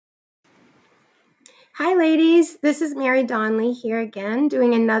Hi, ladies. This is Mary Donnelly here again,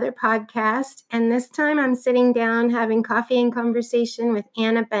 doing another podcast. And this time I'm sitting down having coffee and conversation with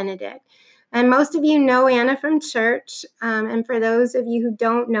Anna Benedict. And most of you know Anna from church. And for those of you who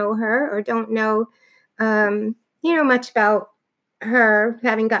don't know her or don't know, much about her,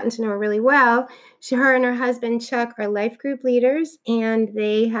 having gotten to know her really well, her and her husband Chuck are life group leaders, and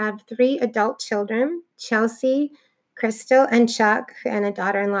they have 3 adult children: Chelsea, Crystal, and Chuck, and a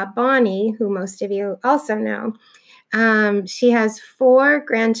daughter-in-law, Bonnie, who most of you also know. She has 4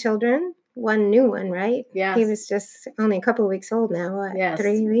 grandchildren, one new one, right? Yes. He was just only a couple of weeks old now. What, Yes.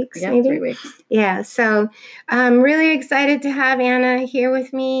 3 weeks, Yeah, maybe? 3 weeks. Yeah, so I'm really excited to have Anna here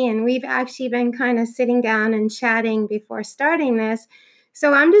with me, and we've actually been kind of sitting down and chatting before starting this.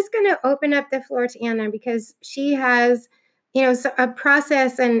 So I'm just going to open up the floor to Anna because she has, a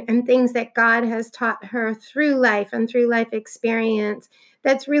process and things that God has taught her through life and through life experience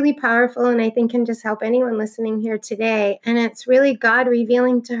that's really powerful, and I think can just help anyone listening here today. And it's really God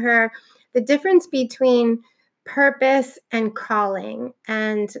revealing to her the difference between purpose and calling.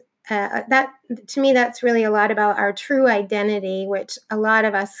 And that, to me, that's really a lot about our true identity, which a lot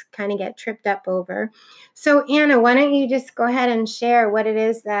of us kind of get tripped up over. So Anna, why don't you just go ahead and share what it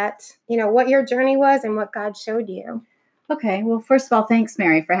is that, what your journey was and what God showed you. Okay. Well, first of all, thanks,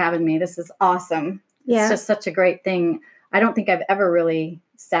 Mary, for having me. This is awesome. Yeah. It's just such a great thing. I don't think I've ever really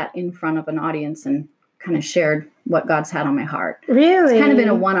sat in front of an audience and kind of shared what God's had on my heart. Really? It's kind of been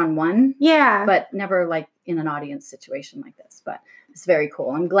a one-on-one. Yeah. But never like in an audience situation like this. But it's very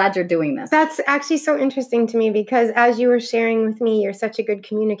cool. I'm glad you're doing this. That's actually so interesting to me because as you were sharing with me, you're such a good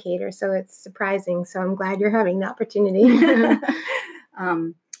communicator. So it's surprising. So I'm glad you're having the opportunity.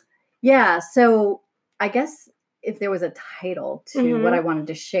 Yeah. So I guess if there was a title to what I wanted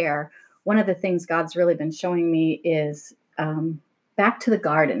to share, one of the things God's really been showing me is back to the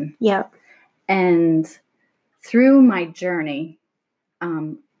garden. Yeah. And through my journey,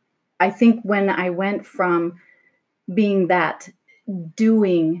 I think when I went from being that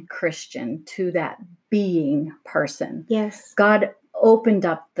doing Christian to that being person, yes, God opened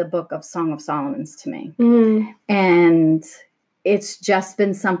up the book of Song of Solomon to me. And it's just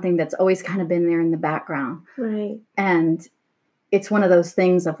been something that's always kind of been there in the background. Right. And it's one of those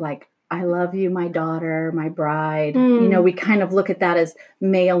things of like, I love you, my daughter, my bride. We kind of look at that as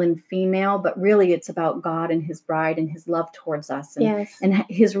male and female, but really it's about God and his bride and his love towards us and, and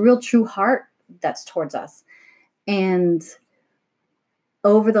his real true heart that's towards us. And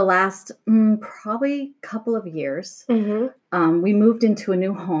over the last probably couple of years, we moved into a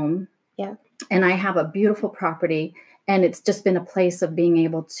new home. Yeah. And I have a beautiful property, and it's just been a place of being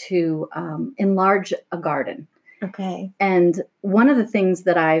able to enlarge a garden. Okay. And one of the things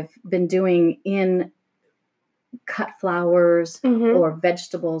that I've been doing in cut flowers or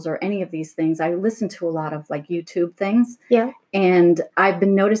vegetables or any of these things, I listen to a lot of like YouTube things. Yeah. And I've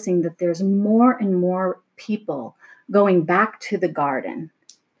been noticing that there's more and more people going back to the garden.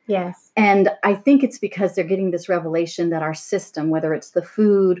 Yes. And I think it's because they're getting this revelation that our system, whether it's the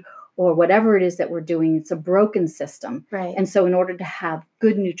food or whatever it is that we're doing, it's a broken system. Right. And so in order to have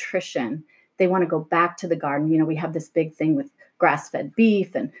good nutrition, they want to go back to the garden. We have this big thing with grass-fed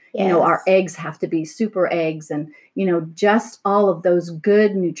beef and, our eggs have to be super eggs and, just all of those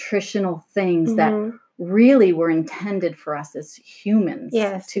good nutritional things that really were intended for us as humans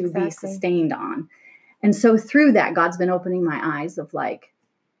to be sustained on. And so through that, God's been opening my eyes of like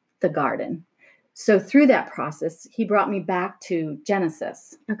the garden. So through that process, he brought me back to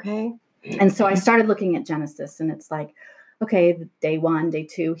Genesis. Okay. And so I started looking at Genesis, and it's like, okay, day 1, day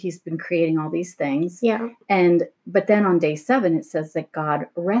 2, he's been creating all these things. Yeah. But then on day 7, it says that God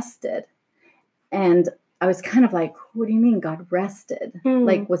rested. And I was kind of like, what do you mean God rested?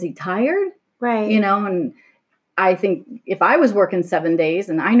 Like, was he tired? Right. And I think if I was working 7 days,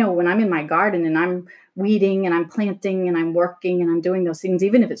 and I know when I'm in my garden and I'm weeding and I'm planting and I'm working and I'm doing those things,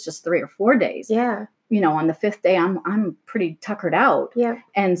 even if it's just 3 or 4 days. Yeah. On the 5th day, I'm pretty tuckered out. Yeah.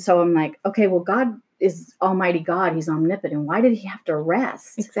 And so I'm like, okay, well, God is Almighty God. He's omnipotent. Why did he have to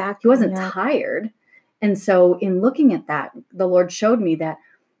rest? Exactly. He wasn't tired. And so in looking at that, the Lord showed me that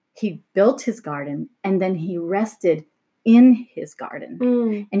he built his garden and then he rested in his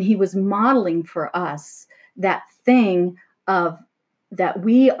garden. And he was modeling for us that thing of that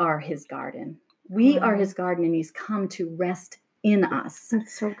we are his garden. We are his garden, and he's come to rest in us.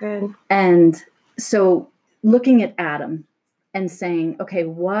 That's so good. And so looking at Adam and saying, okay,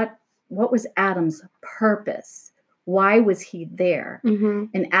 what was Adam's purpose? Why was he there?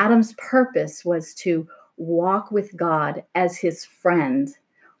 And Adam's purpose was to walk with God as his friend,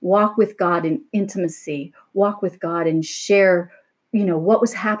 walk with God in intimacy, walk with God and share what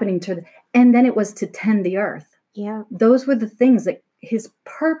was happening and then it was to tend the earth. Yeah. Those were the things that his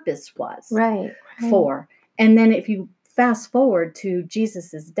purpose was right. for. And then if you fast forward to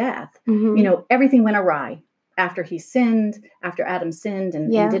Jesus's death, everything went awry after he sinned, after Adam sinned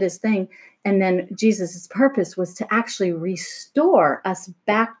and did his thing. And then Jesus's purpose was to actually restore us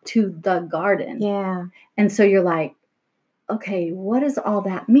back to the garden. Yeah. And so you're like, okay, what does all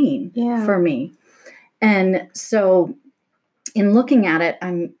that mean for me? And so in looking at it,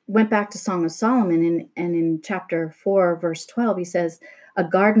 I went back to Song of Solomon, and in chapter 4, verse 12, he says, a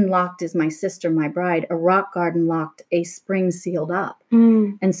garden locked is my sister, my bride, a rock garden locked, a spring sealed up.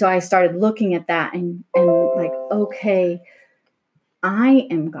 And so I started looking at that and like, okay, I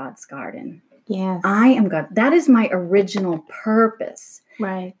am God's garden. Yes. I am God. That is my original purpose.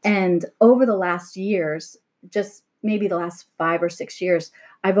 Right. And over the last years, just maybe the last 5 or 6 years,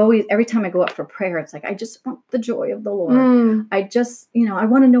 every time I go up for prayer, it's like, I just want the joy of the Lord. I just, I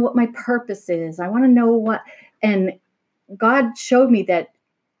want to know what my purpose is. I want to know and God showed me that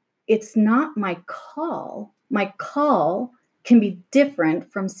it's not my call. My call can be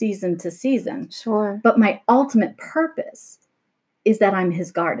different from season to season. Sure. But my ultimate purpose is that I'm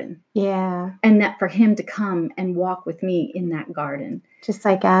his garden. Yeah. And that for him to come and walk with me in that garden. Just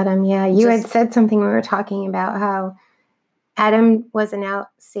like Adam. Yeah. You had said something, we were talking about how Adam wasn't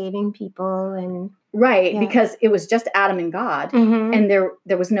out saving people and right, because it was just Adam and God, and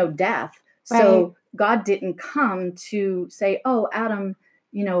there was no death. So God didn't come to say, oh, Adam,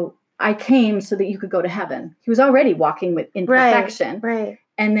 I came so that you could go to heaven. He was already walking in perfection. Right.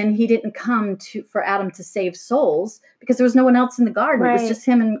 And then he didn't come for Adam to save souls because there was no one else in the garden. It was just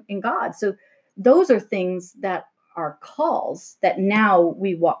him and God. So those are things that are calls that now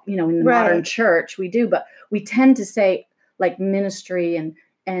we walk, in the modern church we do, but we tend to say like ministry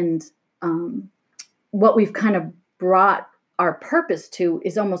and what we've kind of brought our purpose to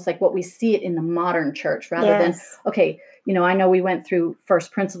is almost like what we see it in the modern church rather than, okay, I know we went through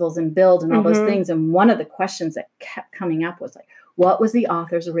first principles and build and all those things. And one of the questions that kept coming up was like, what was the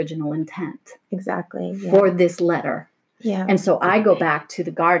author's original intent? Exactly. For this letter? Yeah. And so I go back to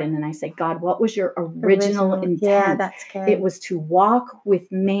the garden and I say, God, what was your original intent? Yeah, that's good. It was to walk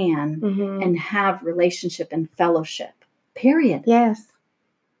with man and have relationship and fellowship. Period. Yes.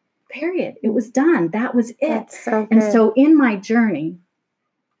 Period. It was done. That was it. That's so good. And so in my journey,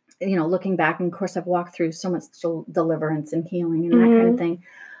 looking back, and of course I've walked through so much deliverance and healing and that kind of thing.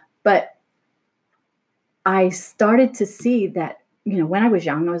 But I started to see that, when I was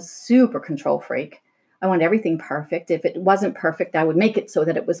young, I was super control freak. I wanted everything perfect. If it wasn't perfect, I would make it so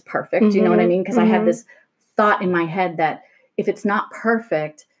that it was perfect. You know what I mean? Because I had this thought in my head that if it's not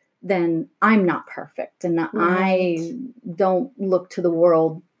perfect, then I'm not perfect. And I don't look to the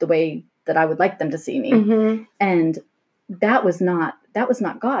world the way that I would like them to see me. And that was not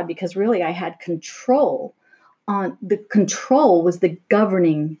God, because really I had control on the control was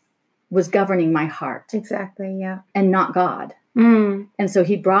governing my heart. Exactly. Yeah. And not God. And so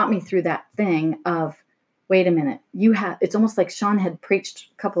he brought me through that thing of, wait a minute, it's almost like Sean had preached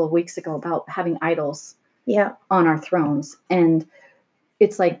a couple of weeks ago about having idols on our thrones. And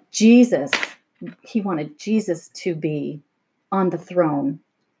it's like he wanted Jesus to be on the throne,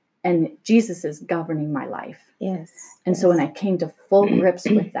 and Jesus is governing my life. Yes. And so when I came to full grips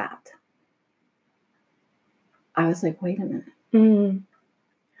with that, I was like, wait a minute.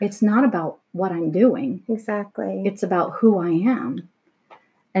 It's not about what I'm doing. Exactly. It's about who I am.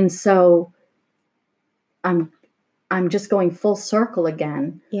 And so I'm just going full circle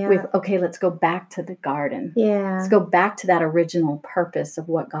again with, okay, let's go back to the garden. Yeah. Let's go back to that original purpose of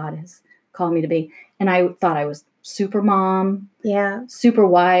what God has called me to be. And I thought I was super mom. Yeah. Super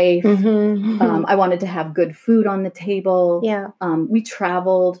wife. I wanted to have good food on the table. Yeah. We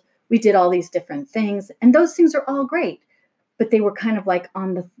traveled. We did all these different things. And those things are all great. But they were kind of like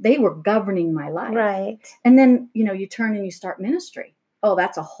they were governing my life. Right. And then, you turn and you start ministry. Oh,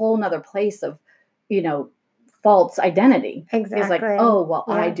 that's a whole nother place of, false identity. Exactly. It's like, oh, well,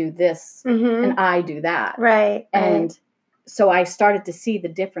 I do this and I do that. Right. And so I started to see the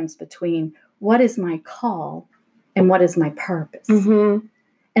difference between what is my call and what is my purpose. And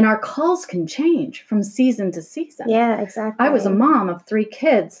our calls can change from season to season. Yeah, exactly. I was a mom of 3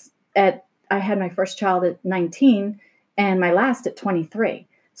 kids I had my first child at 19 and my last at 23.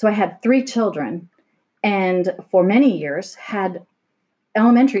 So I had 3 children, and for many years had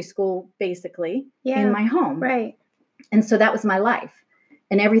elementary school basically in my home. Right. And so that was my life.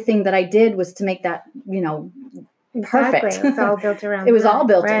 And everything that I did was to make that, perfect. Exactly. It was all built around It was that. all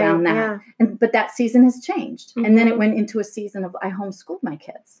built Right. around that. Yeah. But that season has changed. And then it went into a season of I homeschooled my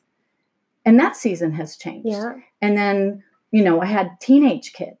kids. And that season has changed. Yeah. And then I had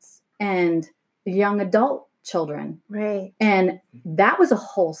teenage kids and young adult children. Right. And that was a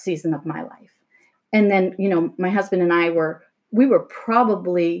whole season of my life. And then, my husband and I we were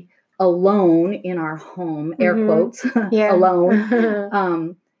probably alone in our home, air quotes,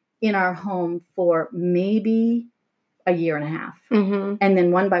 alone, in our home for maybe a year and a half. And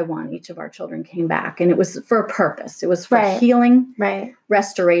then one by one, each of our children came back, and it was for a purpose. It was for healing,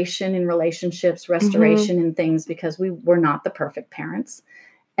 restoration in relationships, restoration in things, because we were not the perfect parents.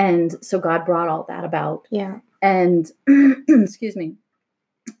 And so God brought all that about. Yeah. And excuse me.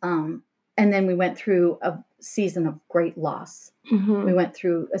 And then we went through a season of great loss. We went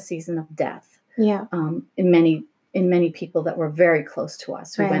through a season of death. Yeah. In many people that were very close to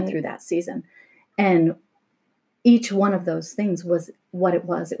us. We went through that season. And each one of those things was what it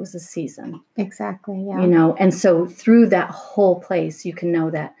was. It was a season. Exactly. Yeah. And so through that whole place, you can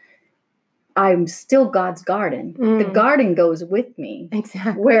know that I'm still God's garden. The garden goes with me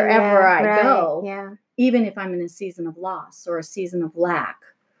wherever I go, even if I'm in a season of loss or a season of lack,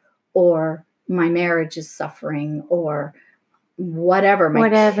 or my marriage is suffering, or whatever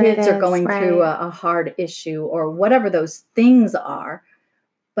kids are going through a hard issue, or whatever those things are.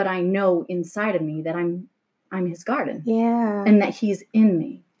 But I know inside of me that I'm his garden. Yeah. And that he's in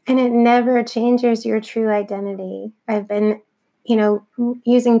me. And it never changes your true identity. I've been,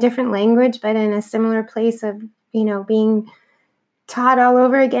 using different language, but in a similar place of, being taught all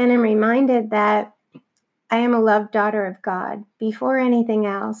over again and reminded that I am a loved daughter of God before anything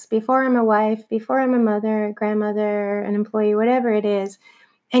else, before I'm a wife, before I'm a mother, a grandmother, an employee, whatever it is.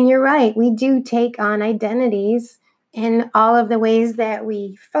 And you're right. We do take on identities in all of the ways that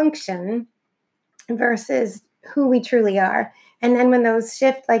we function versus who we truly are. And then when those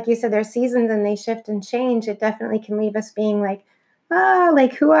shift, like you said, there's seasons and they shift and change, it definitely can leave us being like,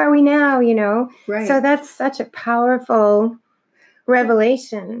 who are we now? Right. So that's such a powerful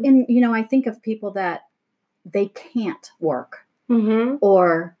revelation. And, I think of people that they can't work,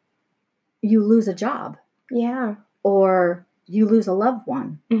 or you lose a job. Yeah. Or you lose a loved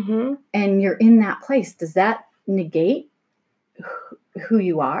one, and you're in that place. Does that negate who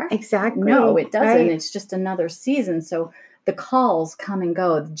you are? Exactly. No, it doesn't. Right. It's just another season. So the calls come and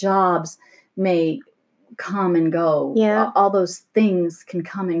go. The jobs may come and go. Yeah. All those things can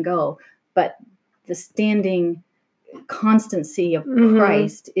come and go. But the standing constancy of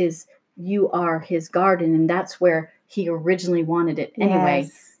Christ is you are his garden. And that's where he originally wanted it anyway.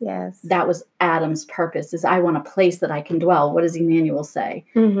 Yes. That was Adam's purpose, is I want a place that I can dwell. What does Emmanuel say?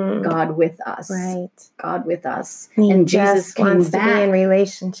 God with us. Right. God with us. And Jesus wants to be in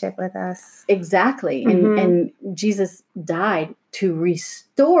relationship with us. Exactly. And Jesus died to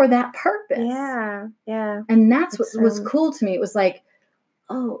restore that purpose. Yeah. And that's what was cool to me. It was like,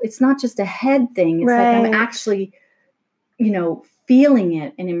 oh, it's not just a head thing. It's like I'm actually, feeling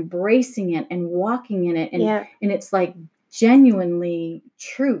it and embracing it and walking in it. And it's like genuinely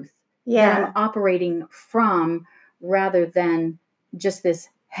truth that I'm operating from, rather than just this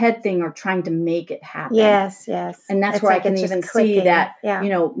head thing or trying to make it happen. Yes. And that's where I can even see that,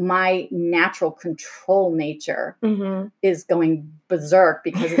 my natural control nature is going berserk,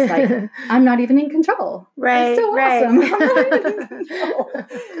 because it's like, I'm not even in control. Right. It's so awesome. I'm not even in control.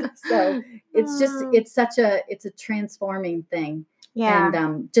 So it's a transforming thing. Yeah.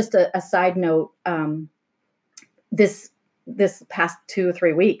 And just a side note, this past 2 or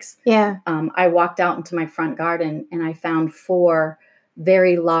 3 weeks, I walked out into my front garden and I found 4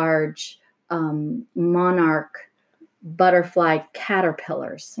 very large monarch butterfly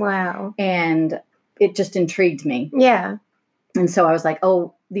caterpillars. Wow. And it just intrigued me. Yeah. And so I was like,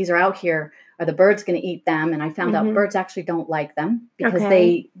 oh, these are out here. Are the birds going to eat them? And I found out birds actually don't like them, because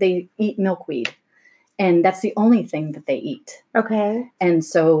they eat milkweed. And that's the only thing that they eat. Okay. And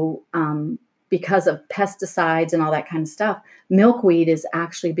so because of pesticides and all that kind of stuff, milkweed is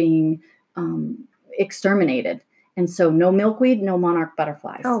actually being exterminated. And so no milkweed, no monarch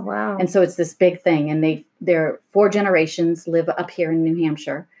butterflies. Oh, wow. And so it's this big thing. And they're 4 generations live up here in New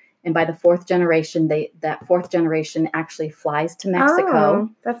Hampshire. And by the 4th generation, that 4th generation actually flies to Mexico. Oh,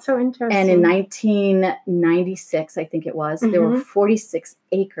 that's so interesting. And in 1996, I think it was, there were 46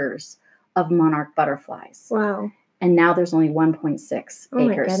 acres of monarch butterflies. Wow. And now there's only 1.6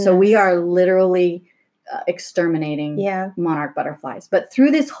 acres. So we are literally exterminating monarch butterflies. But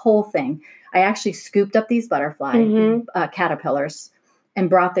through this whole thing, I actually scooped up these butterfly caterpillars and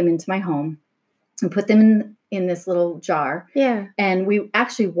brought them into my home and put them in this little jar. Yeah. And we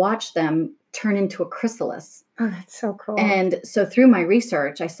actually watched them turn into a chrysalis. Oh, that's so cool. And so through my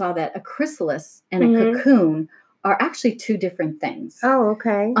research, I saw that a chrysalis and a cocoon are actually two different things. Oh,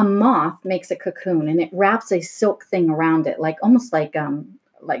 okay. A moth makes a cocoon and it wraps a silk thing around it, like almost like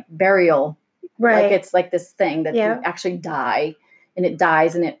burial. Right. Like it's like this thing that you actually die, and it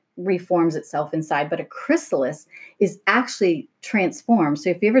dies and it reforms itself inside. But a chrysalis is actually transformed. So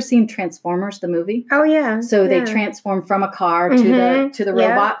if you ever seen Transformers, the movie? Oh yeah. So they transform from a car to the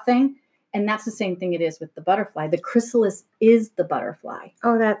robot thing. And that's the same thing it is with the butterfly. The chrysalis is the butterfly.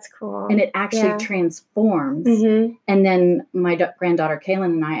 Oh, that's cool. And it actually transforms. And then my granddaughter Kaylin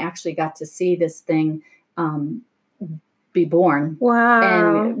and I actually got to see this thing be born.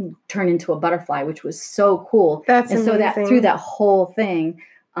 Wow. And turn into a butterfly, which was so cool. That's amazing. So that through that whole thing,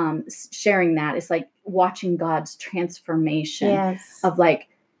 sharing that, it's like watching God's transformation of like,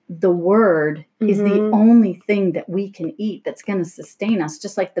 the word is the only thing that we can eat that's going to sustain us,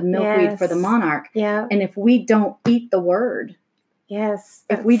 just like the milkweed for the monarch. Yeah. And if we don't eat the word,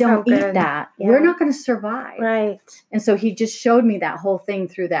 if we don't eat that, we're not going to survive. Right. And so he just showed me that whole thing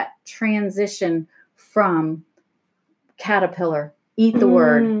through that transition from caterpillar, eat the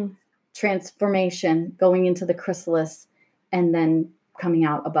word, transformation, going into the chrysalis, and then coming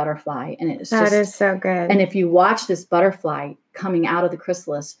out a butterfly. And it's that is so good. And if you watch this butterfly coming out of the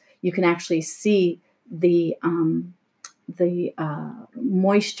chrysalis, you can actually see the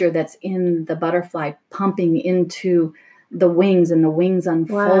moisture that's in the butterfly pumping into the wings, and the wings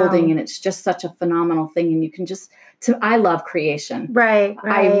unfolding. And it's just such a phenomenal thing. And you can just, I love creation. Right.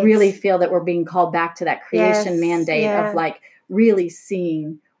 I really feel that we're being called back to that creation mandate of like really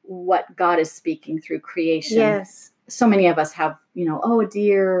seeing what God is speaking through creation. Yes. So many of us have, a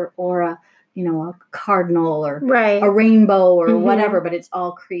deer or a cardinal or a rainbow or whatever, but it's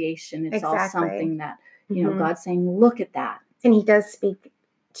all creation. It's all something that, God's saying, look at that. And he does speak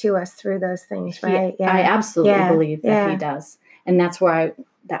to us through those things, right? I absolutely believe that he does. And that's where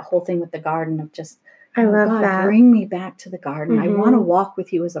that whole thing with the garden of just, I love God, that. bring me back to the garden. I want to walk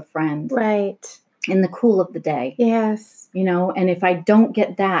with you as a friend. Right. In the cool of the day. Yes. And if I don't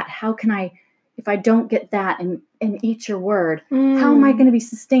get that, if I don't get that and eat your word, how am I going to be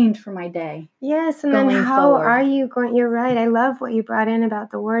sustained for my day? Yes. And then how are you going? You're right. I love what you brought in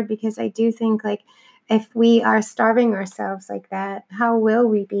about the word, because I do think like if we are starving ourselves like that, how will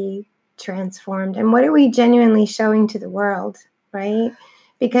we be transformed? And what are we genuinely showing to the world? Right.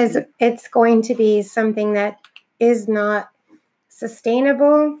 Because it's going to be something that is not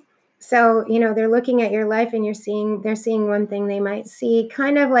sustainable. So, they're looking at your life and they're seeing one thing. They might see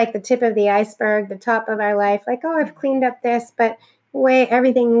kind of like the tip of the iceberg, the top of our life, like, oh, I've cleaned up this, but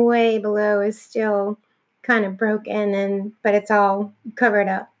everything way below is still kind of broken, but it's all covered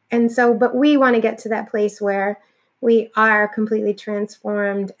up. And so, but we want to get to that place where we are completely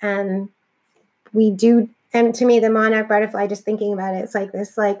transformed, and we do. And to me, the monarch butterfly, just thinking about it, it's like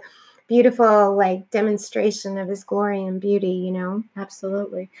this, like, beautiful, like, demonstration of his glory and beauty,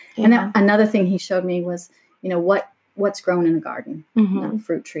 Absolutely. Yeah. And another thing he showed me was, what's grown in a garden,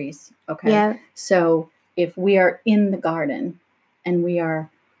 fruit trees. Okay. Yeah. So if we are in the garden and we are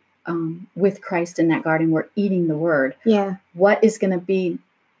with Christ in that garden, we're eating the word. Yeah. What is going to be,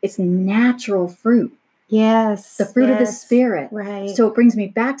 it's natural fruit. Yes. The fruit of the Spirit. Right. So it brings me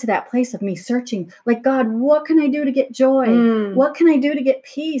back to that place of me searching, like, God, what can I do to get joy? What can I do to get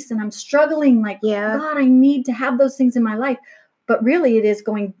peace? And I'm struggling, like, God, I need to have those things in my life. But really it is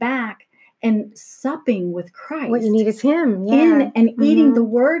going back and supping with Christ. What you need is him. Yeah. In and eating the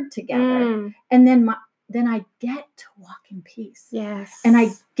word together. And then I get to walk in peace. Yes. And I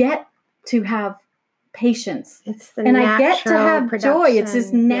get to have patience. It's the and I get to have production. Joy. It's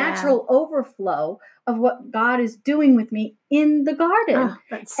this natural overflow of what God is doing with me in the garden. Oh,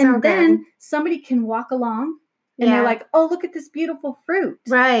 that's so and then somebody can walk along and they're like, oh, look at this beautiful fruit.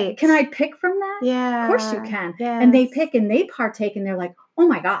 Right. Can I pick from that? Yeah. Of course you can. Yes. And they pick and they partake and they're like, oh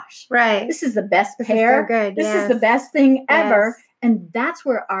my gosh. Right. This is the best This pear. is so good. This is the best thing ever. Yes. And that's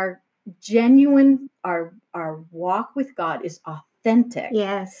where our genuine, our walk with God is authentic.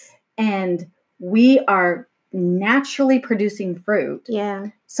 Yes. And we are naturally producing fruit. Yeah.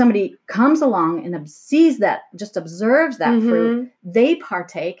 Somebody comes along and sees that, just observes that fruit. They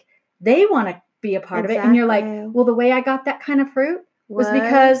partake. They want to be a part of it. And you're like, well, the way I got that kind of fruit was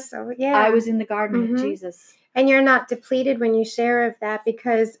because I was in the garden with Jesus. And you're not depleted when you share of that,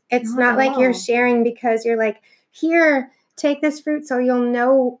 because it's not like you're sharing because you're like, here, take this fruit so you'll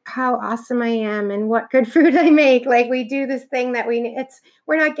know how awesome I am and what good fruit I make. Like, we do this thing that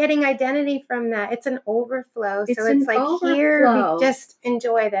we're not getting identity from that. It's an overflow. So it's like, here, just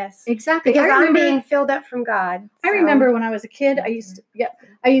enjoy this. Exactly. Because I'm being filled up from God. I remember when I was a kid, I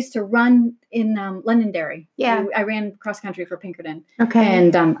used to run in Londonderry. Yeah. I ran cross country for Pinkerton. Okay.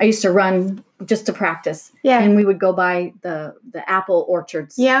 And I used to run just to practice. Yeah. And we would go by the apple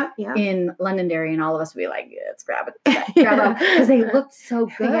orchards. Yeah. In Londonderry, and all of us would be like, yeah, let's grab it. Grab them because they looked so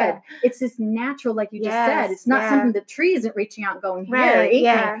good. Yeah. It's this natural, like you just said. It's not something the tree isn't reaching out and going, here, eat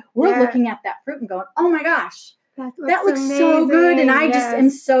me. We're looking at that fruit and going, oh my gosh. That looks so good. And I just am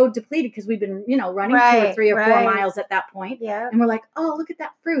so depleted because we've been, running 2 or 3 or 4 miles at that point. Yeah. And we're like, oh, look at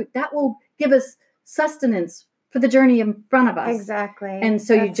that fruit. That will give us sustenance for the journey in front of us. Exactly. And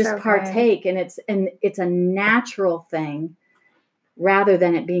so you just partake, and it's a natural thing rather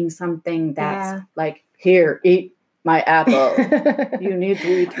than it being something that's like, here, eat my apple. You need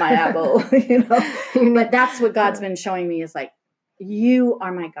to eat my apple, But that's what God's been showing me is like, you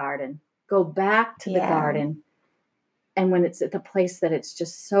are my garden. Go back to the garden. And when it's at the place that it's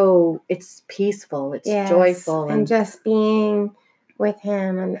just it's peaceful, it's joyful. And just being with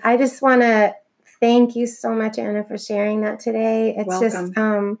him. And I just want to thank you so much, Anna, for sharing that today. It's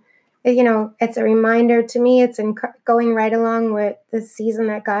welcome. Just, it's a reminder to me. It's going right along with the season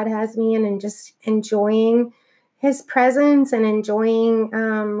that God has me in, and just enjoying his presence and enjoying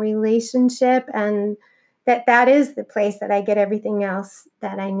relationship, and that is the place that I get everything else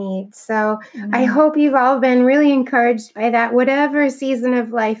that I need. So I hope you've all been really encouraged by that. Whatever season of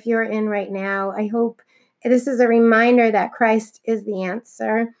life you're in right now, I hope this is a reminder that Christ is the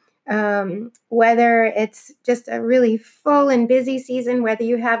answer. Whether it's just a really full and busy season, whether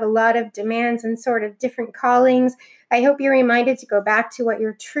you have a lot of demands and sort of different callings, I hope you're reminded to go back to what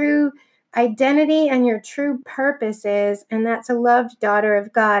your true identity and your true purpose is, and that's a loved daughter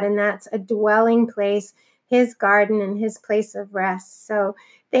of God, and that's a dwelling place, his garden and his place of rest. So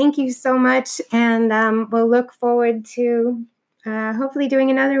thank you so much, and we'll look forward to hopefully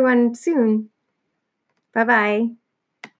doing another one soon. Bye-bye.